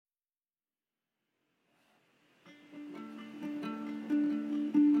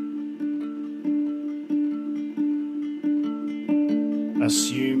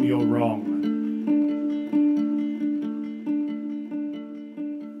assume you're wrong.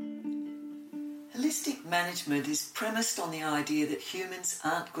 Holistic management is premised on the idea that humans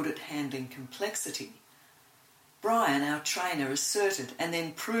aren't good at handling complexity. Brian, our trainer, asserted and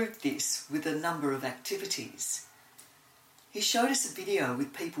then proved this with a number of activities. He showed us a video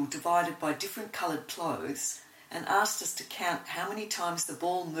with people divided by different coloured clothes and asked us to count how many times the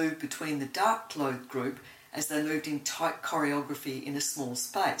ball moved between the dark clothed group as they moved in tight choreography in a small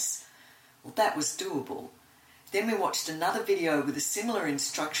space. Well, that was doable. Then we watched another video with a similar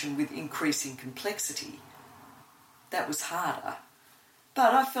instruction with increasing complexity. That was harder.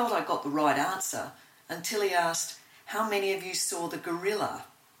 But I felt I got the right answer until he asked, how many of you saw the gorilla?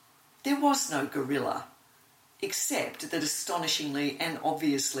 There was no gorilla, except that astonishingly and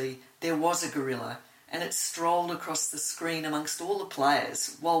obviously there was a gorilla, and it strolled across the screen amongst all the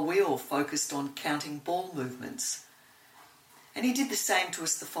players while we all focused on counting ball movements. And he did the same to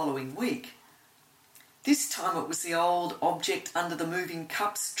us the following week. This time it was the old object under the moving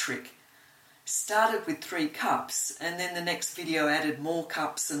cups trick. Started with 3 cups, and then the next video added more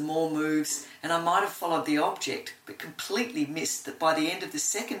cups and more moves, and I might have followed the object, but completely missed that by the end of the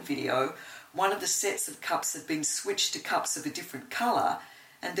second video, one of the sets of cups had been switched to cups of a different colour,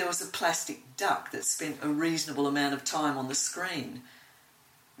 and there was a plastic duck that spent a reasonable amount of time on the screen.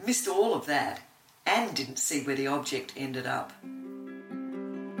 Missed all of that, and didn't see where the object ended up.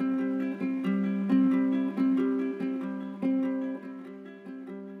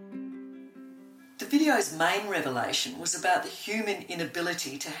 The video's main revelation was about the human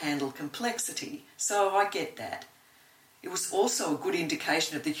inability to handle complexity, so I get that. It was also a good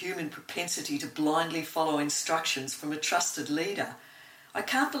indication of the human propensity to blindly follow instructions from a trusted leader. I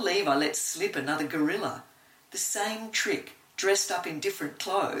can't believe I let slip another gorilla. The same trick, dressed up in different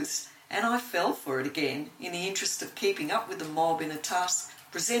clothes, and I fell for it again in the interest of keeping up with the mob in a task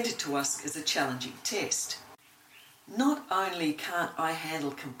presented to us as a challenging test. Not only can't I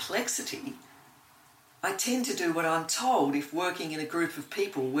handle complexity, I tend to do what I'm told if working in a group of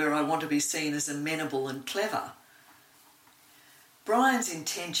people where I want to be seen as amenable and clever. Brian's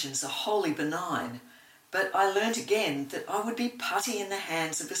intentions are wholly benign, but I learnt again that I would be putty in the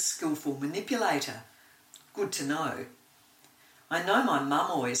hands of a skillful manipulator. Good to know. I know my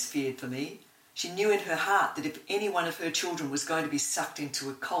mum always feared for me. She knew in her heart that if any one of her children was going to be sucked into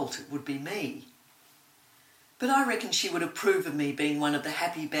a cult, it would be me. But I reckon she would approve of me being one of the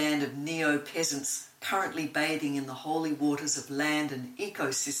happy band of neo-peasants currently bathing in the holy waters of land and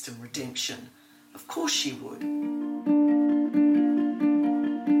ecosystem redemption. Of course she would.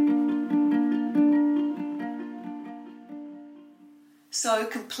 So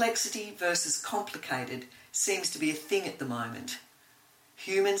complexity versus complicated seems to be a thing at the moment.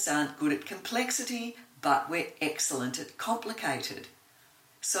 Humans aren't good at complexity, but we're excellent at complicated.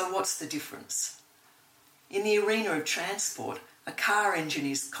 So what's the difference? In the arena of transport, a car engine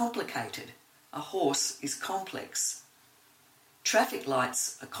is complicated. A horse is complex. Traffic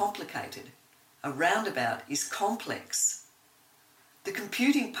lights are complicated. A roundabout is complex. The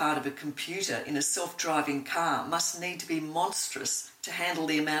computing part of a computer in a self-driving car must need to be monstrous to handle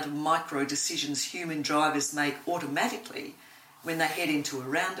the amount of micro-decisions human drivers make automatically when they head into a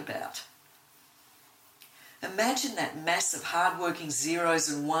roundabout. Imagine that mass of hard-working zeros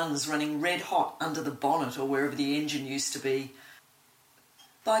and ones running red hot under the bonnet or wherever the engine used to be.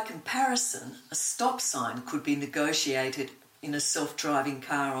 By comparison, a stop sign could be negotiated in a self-driving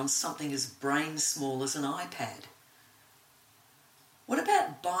car on something as brain small as an iPad. What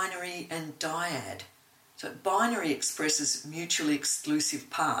about binary and dyad? So binary expresses mutually exclusive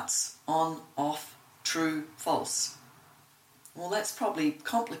parts, on, off, true, false. Well, that's probably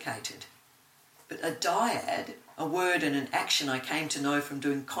complicated. But a dyad, a word and an action I came to know from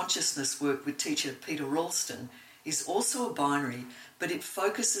doing consciousness work with teacher Peter Ralston, is also a binary, but it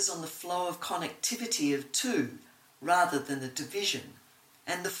focuses on the flow of connectivity of two rather than the division.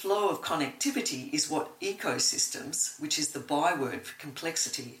 And the flow of connectivity is what ecosystems, which is the byword for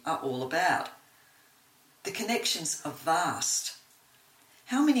complexity, are all about. The connections are vast.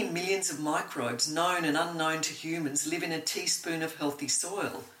 How many millions of microbes, known and unknown to humans, live in a teaspoon of healthy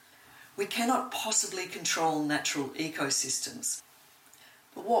soil? We cannot possibly control natural ecosystems.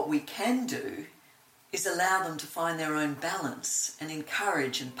 But what we can do is allow them to find their own balance and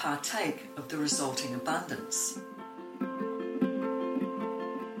encourage and partake of the resulting abundance.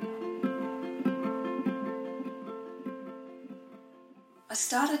 I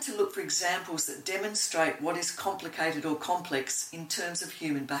started to look for examples that demonstrate what is complicated or complex in terms of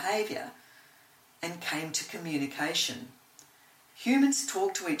human behaviour and came to communication. Humans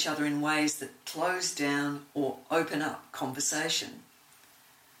talk to each other in ways that close down or open up conversation.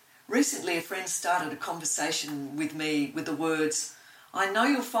 Recently, a friend started a conversation with me with the words, "I know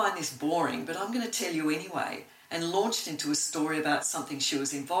you'll find this boring, but I'm going to tell you anyway," and launched into a story about something she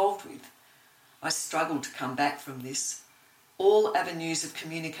was involved with. I struggled to come back from this. All avenues of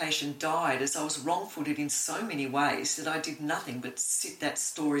communication died as I was wrong-footed in so many ways that I did nothing but sit that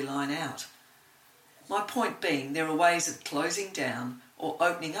storyline out. My point being, there are ways of closing down or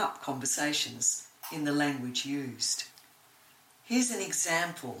opening up conversations in the language used. Here's an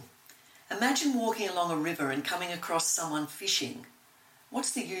example. Imagine walking along a river and coming across someone fishing.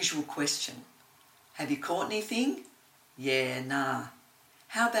 What's the usual question? Have you caught anything? Yeah, nah.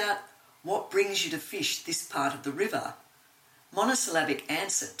 How about, what brings you to fish this part of the river? Monosyllabic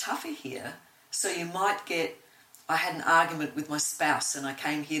answer tougher here, so you might get, I had an argument with my spouse and I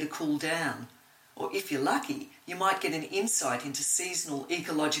came here to cool down. Or if you're lucky, you might get an insight into seasonal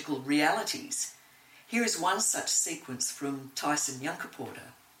ecological realities. Here is one such sequence from Tyson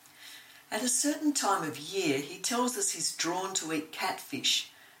Yunkaporta. At a certain time of year, he tells us he's drawn to eat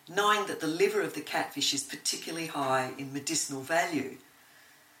catfish, knowing that the liver of the catfish is particularly high in medicinal value.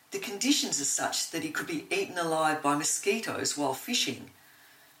 The conditions are such that he could be eaten alive by mosquitoes while fishing.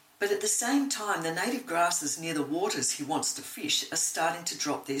 But at the same time, the native grasses near the waters he wants to fish are starting to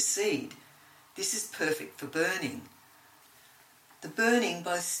drop their seed. This is perfect for burning. The burning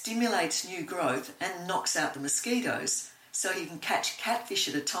both stimulates new growth and knocks out the mosquitoes, so he can catch catfish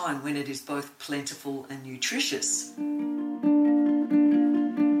at a time when it is both plentiful and nutritious.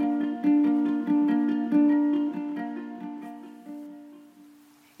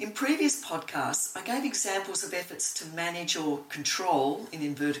 In previous podcasts, I gave examples of efforts to manage or control, in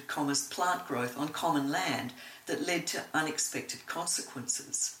inverted commas, plant growth on common land that led to unexpected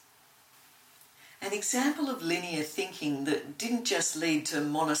consequences. An example of linear thinking that didn't just lead to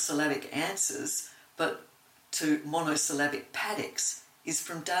monosyllabic answers, but to monosyllabic paddocks is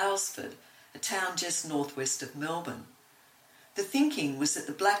from Daylesford, a town just northwest of Melbourne. The thinking was that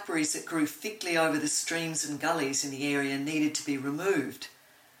the blackberries that grew thickly over the streams and gullies in the area needed to be removed.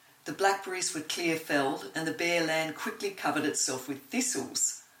 The blackberries were clear-felled and the bare land quickly covered itself with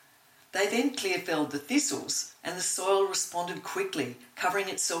thistles. They then clear-felled the thistles and the soil responded quickly, covering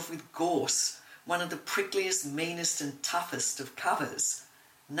itself with gorse, one of the prickliest, meanest and toughest of covers,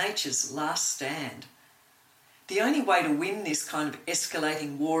 nature's last stand. The only way to win this kind of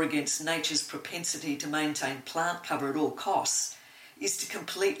escalating war against nature's propensity to maintain plant cover at all costs is to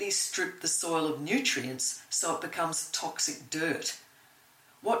completely strip the soil of nutrients so it becomes toxic dirt.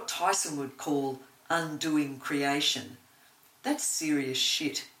 What Tyson would call undoing creation. That's serious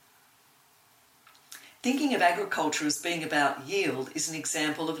shit. Thinking of agriculture as being about yield is an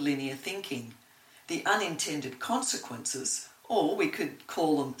example of linear thinking. The unintended consequences, or we could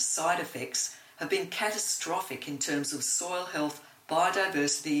call them side effects, have been catastrophic in terms of soil health,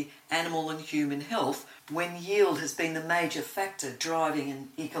 biodiversity, animal and human health, when yield has been the major factor driving an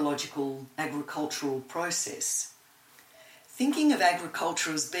ecological agricultural process. Thinking of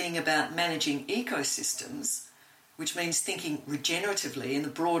agriculture as being about managing ecosystems, which means thinking regeneratively in the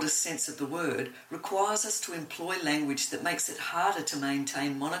broadest sense of the word, requires us to employ language that makes it harder to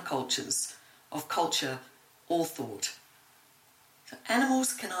maintain monocultures of culture or thought.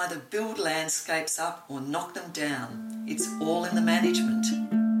 Animals can either build landscapes up or knock them down. It's all in the management.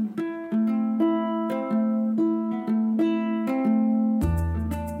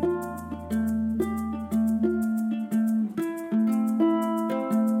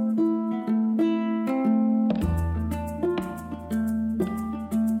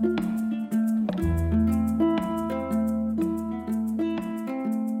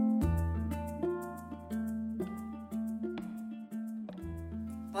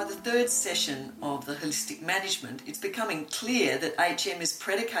 By the third session of the holistic management, it's becoming clear that HM is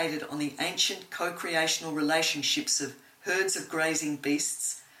predicated on the ancient co-creational relationships of herds of grazing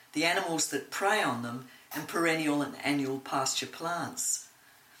beasts, the animals that prey on them, and perennial and annual pasture plants.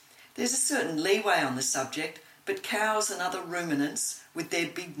 There's a certain leeway on the subject, but cows and other ruminants, with their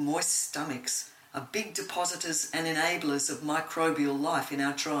big moist stomachs, are big depositors and enablers of microbial life in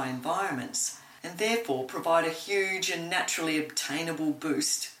our dry environments, and therefore provide a huge and naturally obtainable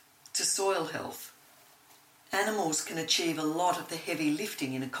boost to soil health. Animals can achieve a lot of the heavy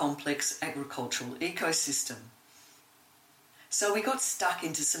lifting in a complex agricultural ecosystem. So we got stuck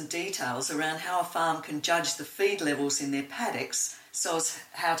into some details around how a farm can judge the feed levels in their paddocks so as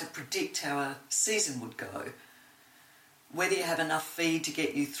how to predict how a season would go, whether you have enough feed to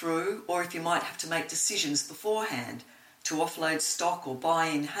get you through, or if you might have to make decisions beforehand to offload stock or buy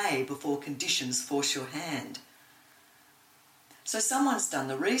in hay before conditions force your hand. So someone's done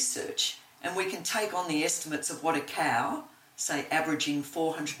the research and we can take on the estimates of what a cow, say averaging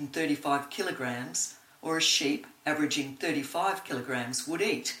 435 kilograms, or a sheep averaging 35 kilograms would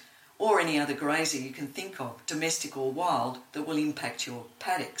eat, or any other grazer you can think of, domestic or wild, that will impact your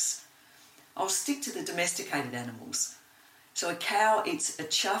paddocks. I'll stick to the domesticated animals. So a cow eats a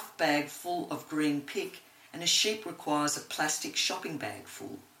chuff bag full of green pick, and a sheep requires a plastic shopping bag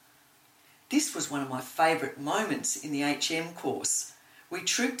full. This was one of my favourite moments in the HM course. We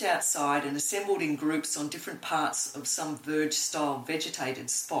trooped outside and assembled in groups on different parts of some verge-style vegetated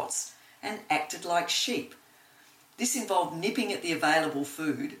spots and acted like sheep. This involved nipping at the available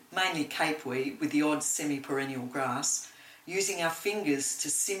food, mainly capeweed with the odd semi-perennial grass, using our fingers to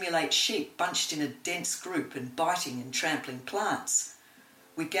simulate sheep bunched in a dense group and biting and trampling plants.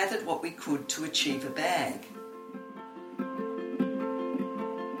 We gathered what we could to achieve a bag.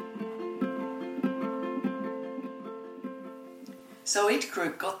 So each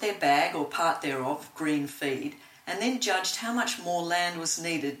group got their bag or part thereof of green feed and then judged how much more land was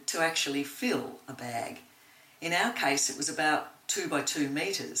needed to actually fill a bag. In our case, it was about 2 by 2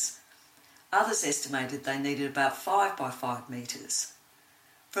 metres. Others estimated they needed about 5 by 5 metres.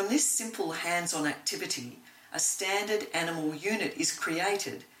 From this simple hands-on activity, a standard animal unit is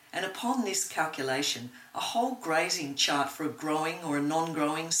created, and upon this calculation, a whole grazing chart for a growing or a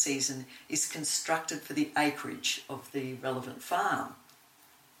non-growing season is constructed for the acreage of the relevant farm.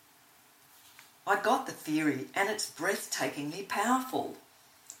 I got the theory, and it's breathtakingly powerful.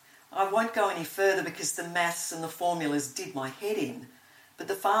 I won't go any further because the maths and the formulas did my head in, but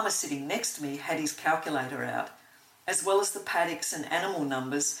the farmer sitting next to me had his calculator out. As well as the paddocks and animal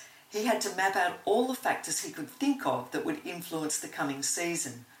numbers, he had to map out all the factors he could think of that would influence the coming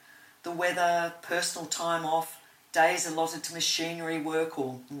season. The weather, personal time off, days allotted to machinery work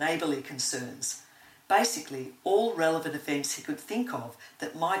or neighbourly concerns. Basically, all relevant events he could think of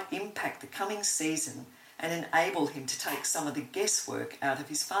that might impact the coming season and enable him to take some of the guesswork out of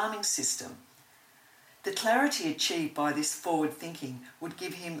his farming system. The clarity achieved by this forward thinking would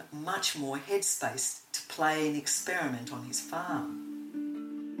give him much more headspace to play and experiment on his farm.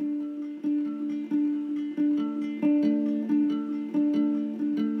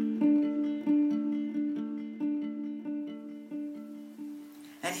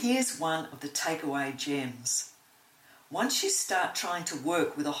 And here's one of the takeaway gems. Once you start trying to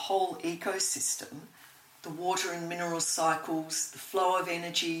work with a whole ecosystem, the water and mineral cycles, the flow of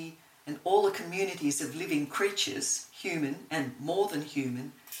energy, and all the communities of living creatures, human and more than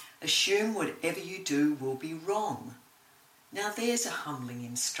human, assume whatever you do will be wrong. Now there's a humbling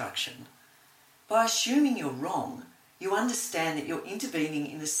instruction. By assuming you're wrong, you understand that you're intervening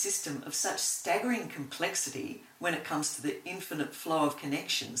in a system of such staggering complexity when it comes to the infinite flow of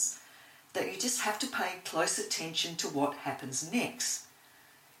connections that you just have to pay close attention to what happens next.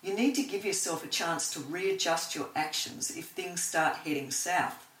 You need to give yourself a chance to readjust your actions if things start heading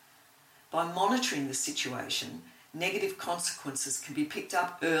south. By monitoring the situation, negative consequences can be picked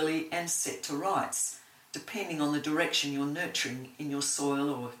up early and set to rights, depending on the direction you're nurturing in your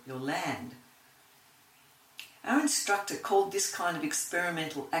soil or your land. Our instructor called this kind of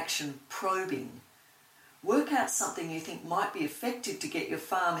experimental action probing. Work out something you think might be effective to get your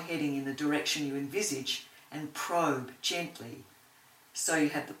farm heading in the direction you envisage and probe gently. So you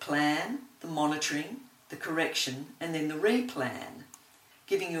have the plan, the monitoring, the correction, and then the replan,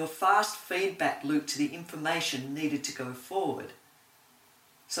 giving you a fast feedback loop to the information needed to go forward.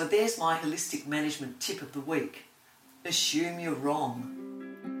 So there's my holistic management tip of the week. Assume you're wrong.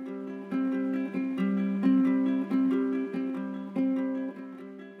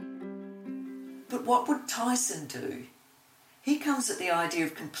 But what would Tyson do? He comes at the idea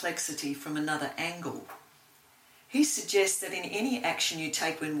of complexity from another angle. He suggests that in any action you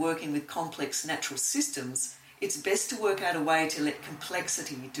take when working with complex natural systems, it's best to work out a way to let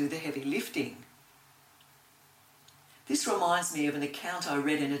complexity do the heavy lifting. This reminds me of an account I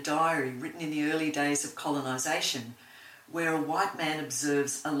read in a diary written in the early days of colonisation, where a white man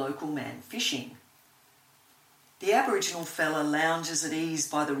observes a local man fishing. The Aboriginal fella lounges at ease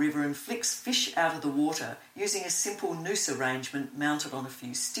by the river and flicks fish out of the water using a simple noose arrangement mounted on a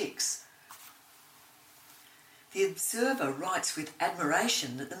few sticks. The observer writes with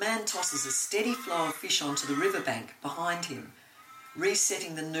admiration that the man tosses a steady flow of fish onto the riverbank behind him,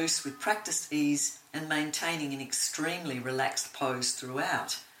 resetting the noose with practiced ease and maintaining an extremely relaxed pose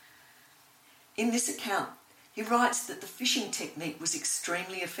throughout. In this account, he writes that the fishing technique was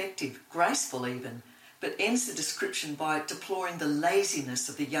extremely effective, graceful even, but ends the description by deploring the laziness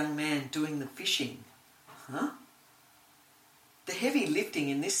of the young man doing the fishing. The heavy lifting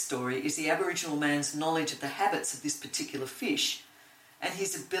in this story is the Aboriginal man's knowledge of the habits of this particular fish and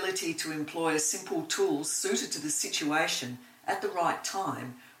his ability to employ a simple tool suited to the situation at the right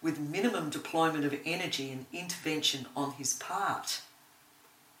time with minimum deployment of energy and intervention on his part.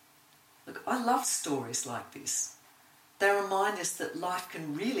 Look, I love stories like this. They remind us that life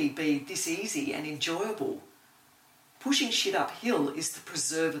can really be this easy and enjoyable. Pushing shit uphill is the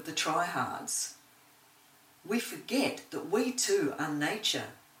preserve of the tryhards. We forget that we too are nature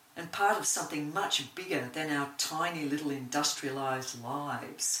and part of something much bigger than our tiny little industrialised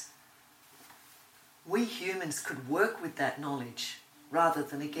lives. We humans could work with that knowledge rather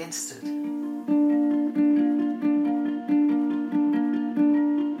than against it.